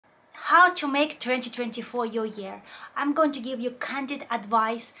how to make 2024 your year. I'm going to give you candid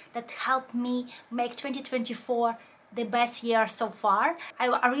advice that helped me make 2024 the best year so far.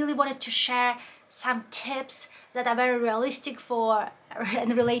 I really wanted to share some tips that are very realistic for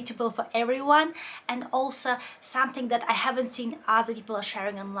and relatable for everyone, and also something that I haven't seen other people are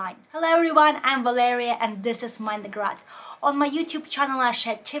sharing online. Hello everyone, I'm Valeria and this is Mind the Grad. On my YouTube channel I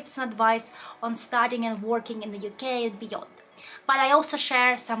share tips and advice on studying and working in the UK and beyond. But I also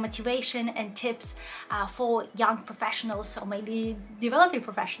share some motivation and tips for young professionals or maybe developing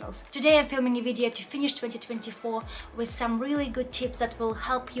professionals. Today I'm filming a video to finish 2024 with some really good tips that will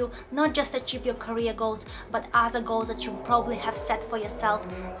help you not just achieve your career goals, but other goals that you probably have set for yourself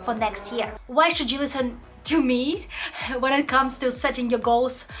for next year. Why should you listen to me when it comes to setting your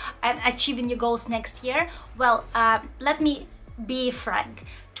goals and achieving your goals next year? Well, let me be frank.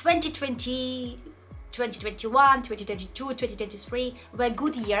 2021, 2022, 2023 were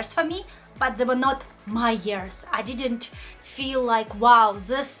good years for me, but they were not my years. I didn't feel like, wow,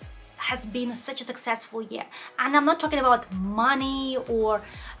 this has been such a successful year. And I'm not talking about money or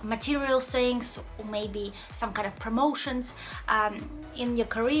material things or maybe some kind of promotions in your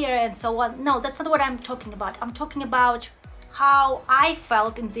career and so on. No, that's not what I'm talking about. I'm talking about how I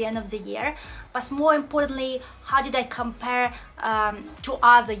felt in the end of the year, but more importantly, how did I compare to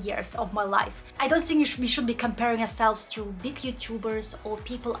other years of my life. I don't think we should be comparing ourselves to big YouTubers or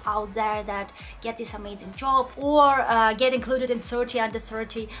people out there that get this amazing job or get included in 30 under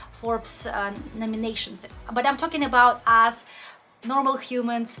 30 Forbes nominations. But I'm talking about us normal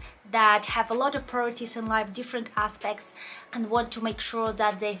humans that have a lot of priorities in life, different aspects, and want to make sure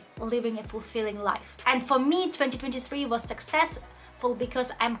that they're living a fulfilling life. And for me, 2023 was successful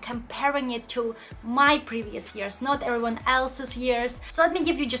because I'm comparing it to my previous years, not everyone else's years. So let me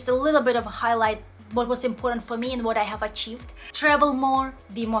give you just a little bit of a highlight what was important for me and what I have achieved. Travel more,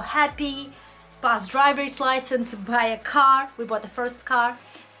 be more happy, pass driver's license, buy a car. We bought the first car.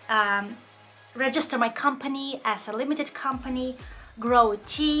 Register my company as a limited company, grow a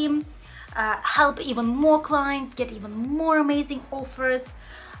team, help even more clients, get even more amazing offers,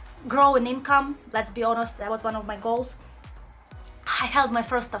 grow an income. Let's be honest, that was one of my goals. I held my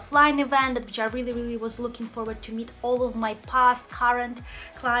first offline event, which I really was looking forward to meet all of my past, current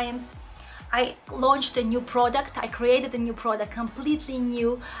clients. I launched a new product. I created a new product, completely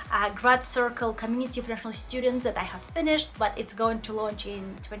new, grad circle community of international students that I have finished, but it's going to launch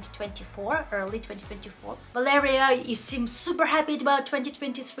in 2024, early 2024. Valeria, you seem super happy about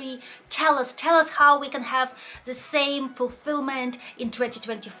 2023. Tell us how we can have the same fulfillment in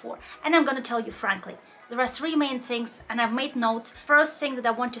 2024. And I'm gonna tell you frankly, there are three main things, and I've made notes. First thing that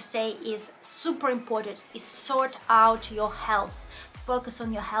I want to say is super important is sort out your health. Focus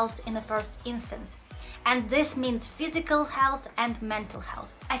on your health in the first instance. And this means physical health and mental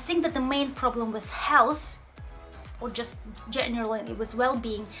health. I think that the main problem with health, or just generally with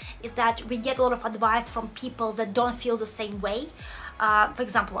well-being, is that we get a lot of advice from people that don't feel the same way. For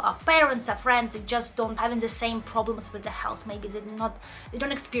example, our parents, our friends, they just don't having the same problems with the health. Maybe they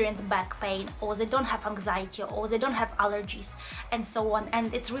don't experience back pain, or they don't have anxiety, or they don't have allergies, and so on.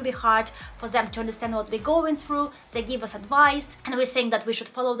 And it's really hard for them to understand what we're going through. They give us advice, and we think that we should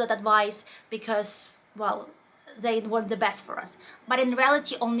follow that advice because, well, they want the best for us. But in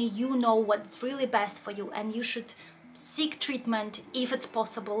reality, only you know what's really best for you, and you should seek treatment if it's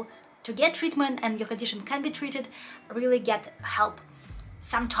possible. To get treatment and your condition can be treated, really get help.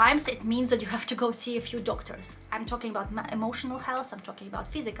 Sometimes it means that you have to go see a few doctors. I'm talking about emotional health, I'm talking about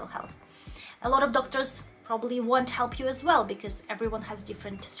physical health. A lot of doctors probably won't help you as well because everyone has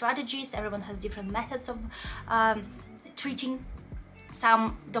different strategies, everyone has different methods of treating.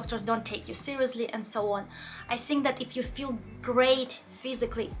 Some doctors don't take you seriously and so on. I think that if you feel great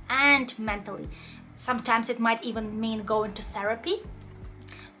physically and mentally, sometimes it might even mean going to therapy,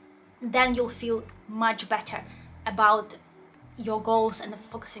 then you'll feel much better about your goals and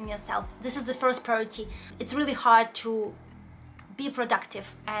focusing on yourself. This is the first priority. It's really hard to be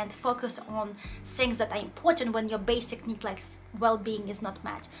productive and focus on things that are important when your basic need like well-being is not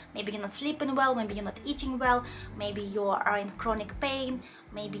met. Maybe you're not sleeping well, maybe you're not eating well, maybe you are in chronic pain,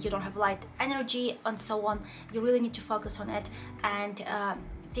 maybe you don't have light energy and so on. You really need to focus on it and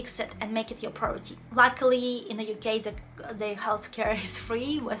fix it and make it your priority. Luckily in the UK the healthcare is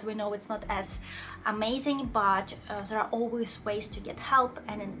free. As we know, it's not as amazing, but there are always ways to get help,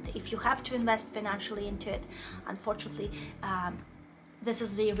 and if you have to invest financially into it, unfortunately this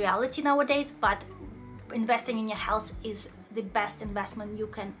is the reality nowadays, but investing in your health is the best investment you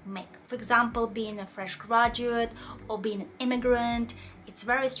can make. For example, being a fresh graduate or being an immigrant, it's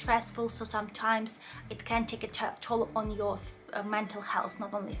very stressful, so sometimes it can take a toll on your mental health,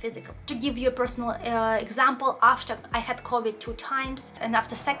 not only physical. To give you a personal example, after I had COVID 2 times, and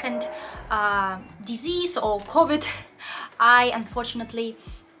after second disease or COVID, I unfortunately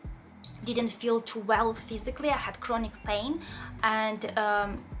didn't feel too well physically. I had chronic pain, and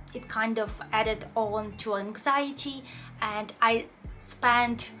it kind of added on to anxiety, and I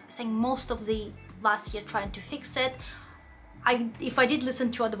spent, I think, most of the last year trying to fix it. If I did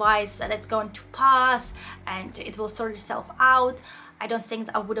listen to advice that it's going to pass and it will sort itself out, I don't think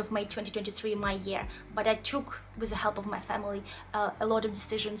that I would have made 2023 my year. But I took, with the help of my family, a lot of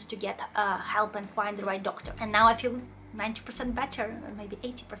decisions to get help and find the right doctor. And now I feel 90% better, maybe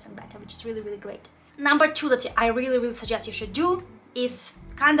 80% better, which is really, really great. Number 2 that I really suggest you should do is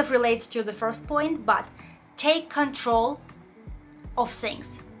kind of relates to the first point, but take control of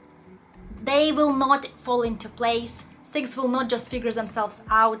things. They will not fall into place. Things will not just figure themselves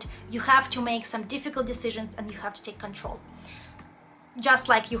out. You have to make some difficult decisions and you have to take control. Just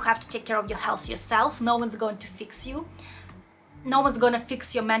like you have to take care of your health yourself, no one's going to fix you. No one's going to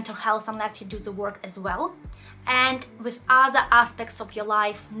fix your mental health unless you do the work as well. And with other aspects of your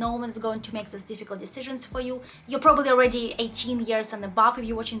life, no one's going to make those difficult decisions for you. You're probably already 18 years and above if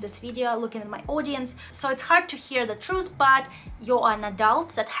you're watching this video, looking at my audience. So it's hard to hear the truth, but you're an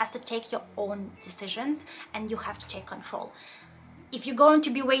adult that has to take your own decisions and you have to take control. If you're going to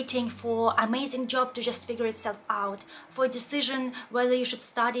be waiting for an amazing job to just figure itself out, for a decision whether you should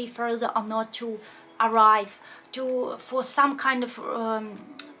study further or not to arrive, for some kind of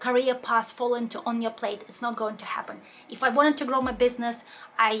career path fall into on your plate, it's not going to happen. If I wanted to grow my business,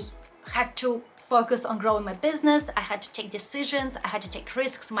 I had to focus on growing my business. I had to take decisions. I had to take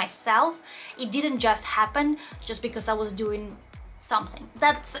risks myself. It didn't just happen just because I was doing something.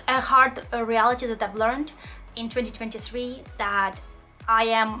 That's a hard reality that I've learned in 2023, that I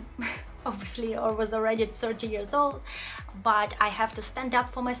am obviously, or was already 30 years old, but I have to stand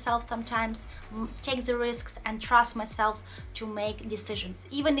up for myself sometimes, take the risks and trust myself to make decisions.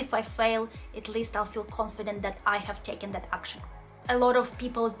 Even if I fail, at least I'll feel confident that I have taken that action. A lot of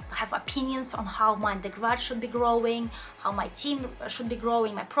people have opinions on how my garage should be growing, how my team should be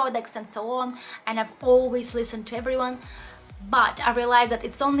growing, my products and so on, and I've always listened to everyone, but I realize that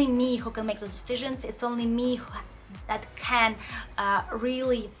it's only me who can make those decisions. It's only me that can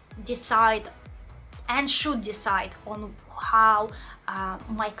really decide and should decide on how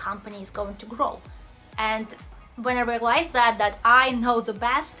my company is going to grow. And when I realized that I know the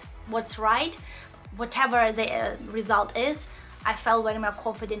best what's right, whatever the result is, I felt very more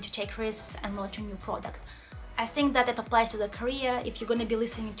confident to take risks and launch a new product. I think that it applies to the career. If you're going to be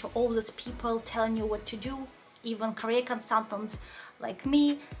listening to all these people telling you what to do, even career consultants like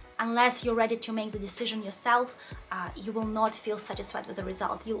me, unless you're ready to make the decision yourself, you will not feel satisfied with the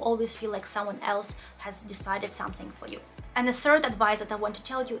result. You'll always feel like someone else has decided something for you. And the third advice that I want to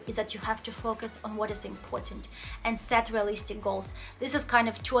tell you is that you have to focus on what is important and set realistic goals. This is kind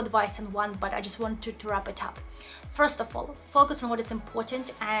of two advice in one, but I just want to wrap it up. First of all, focus on what is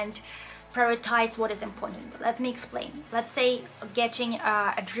important and prioritize what is important. Let me explain. Let's say getting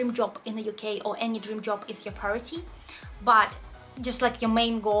a dream job in the UK or any dream job is your priority, but just like your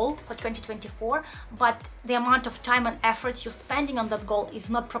main goal for 2024, but the amount of time and effort you're spending on that goal is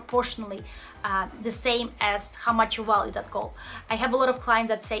not proportionally the same as how much you value that goal. I have a lot of clients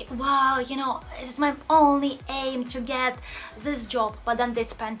that say, wow, you know, it's my only aim to get this job, but then they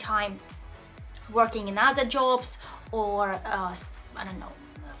spend time working in other jobs or I don't know,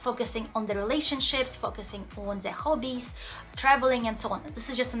 focusing on the relationships, focusing on their hobbies, traveling and so on. This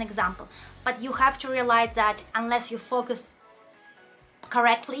is just an example, but you have to realize that unless you focus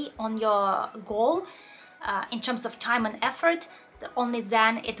correctly on your goal in terms of time and effort, only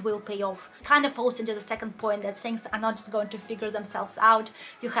then it will pay off. Kind of falls into the second point, that things are not just going to figure themselves out.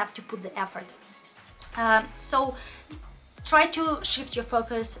 You have to put the effort. So try to shift your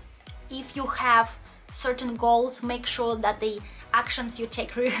focus. If you have certain goals, make sure that the actions you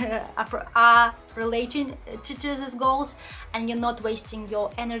take are relating to these goals, and you're not wasting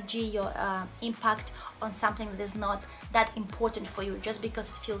your energy, your impact on something that is not that important for you just because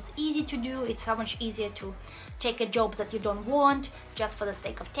it feels easy to do. It's so much easier to take a job that you don't want just for the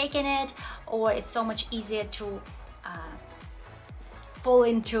sake of taking it, or it's so much easier to fall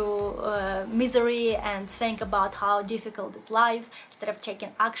into misery and think about how difficult is life instead of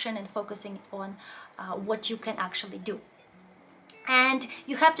taking action and focusing on what you can actually do. And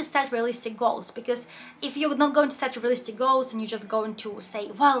you have to set realistic goals, because if you're not going to set realistic goals and you're just going to say,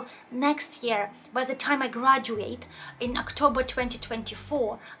 well, next year, by the time I graduate in October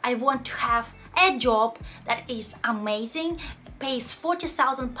 2024, I want to have a job that is amazing, pays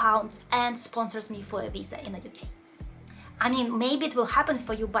 £40,000 and sponsors me for a visa in the UK. I mean, maybe it will happen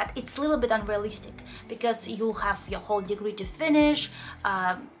for you, but it's a little bit unrealistic because you'll have your whole degree to finish.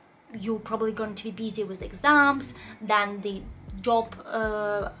 You're probably going to be busy with exams. Then the job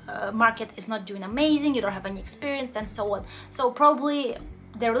market is not doing amazing. You don't have any experience and so on. So probably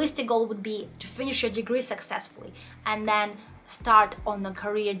the realistic goal would be to finish your degree successfully and then start on a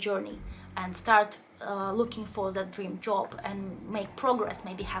career journey and start looking for that dream job and make progress,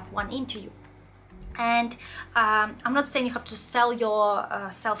 maybe have one interview. And I'm not saying you have to sell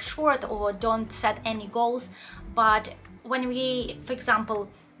yourself short or don't set any goals, but when we, for example,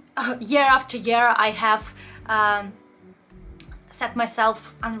 year after year, I have set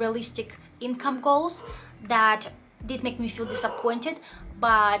myself unrealistic income goals that did make me feel disappointed,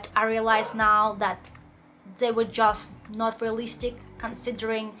 but I realize now that they were just not realistic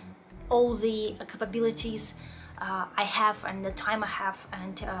considering all the capabilities I have and the time I have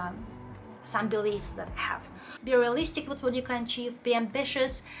and some beliefs that I have. Be realistic with what you can achieve, be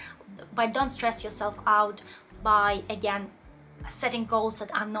ambitious, but don't stress yourself out by, again, setting goals that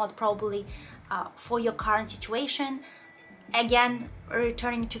are not probably for your current situation. Again,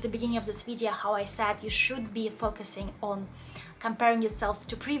 returning to the beginning of this video, how I said you should be focusing on comparing yourself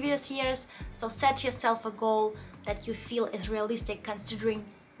to previous years. So set yourself a goal that you feel is realistic considering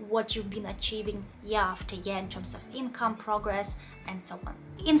what you've been achieving year after year in terms of income, progress, and so on.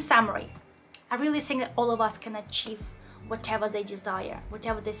 In summary, I really think that all of us can achieve whatever they desire,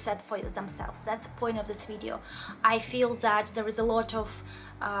 whatever they set for themselves. That's the point of this video. I feel that there is a lot of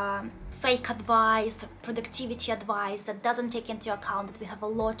fake advice, productivity advice that doesn't take into account that we have a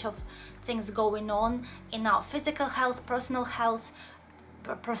lot of things going on in our physical health, personal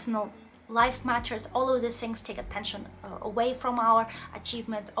life matters. All of these things take attention away from our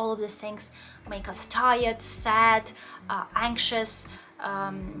achievements. All of these things make us tired, sad, anxious,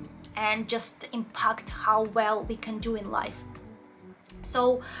 and just impact how well we can do in life.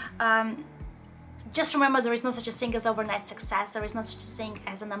 So just remember, there is no such a thing as overnight success. There is no such a thing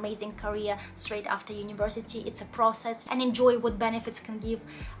as an amazing career straight after university. It's a process, and enjoy what benefits can give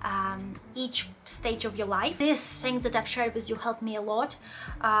each stage of your life. These things that I've shared with you help me a lot.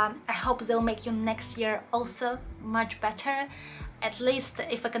 I hope they'll make you next year also much better. At least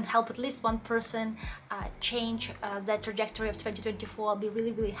if I can help at least one person change the trajectory of 2024, I'll be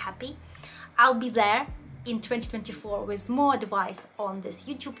really, really happy. I'll be there in 2024 with more advice on this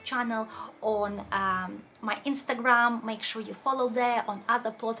YouTube channel, on my Instagram. Make sure you follow there, on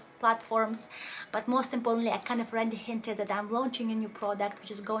other platforms. But most importantly, I kind of already hinted that I'm launching a new product,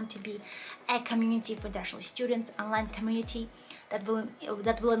 which is going to be a community for international students, online community that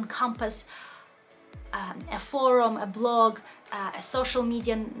will encompass a forum, a blog, a social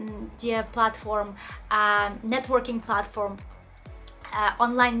media platform, networking platform,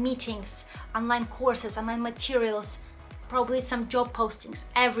 online meetings, online courses, online materials, probably some job postings,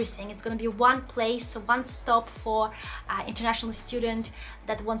 everything. It's going to be one place, one stop for international student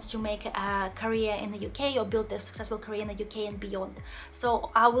that wants to make a career in the UK or build a successful career in the UK and beyond. So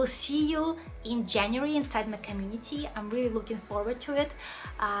I will see you in January inside my community. I'm really looking forward to it,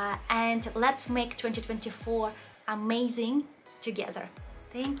 and let's make 2024 amazing together.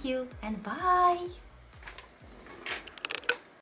 Thank you and bye.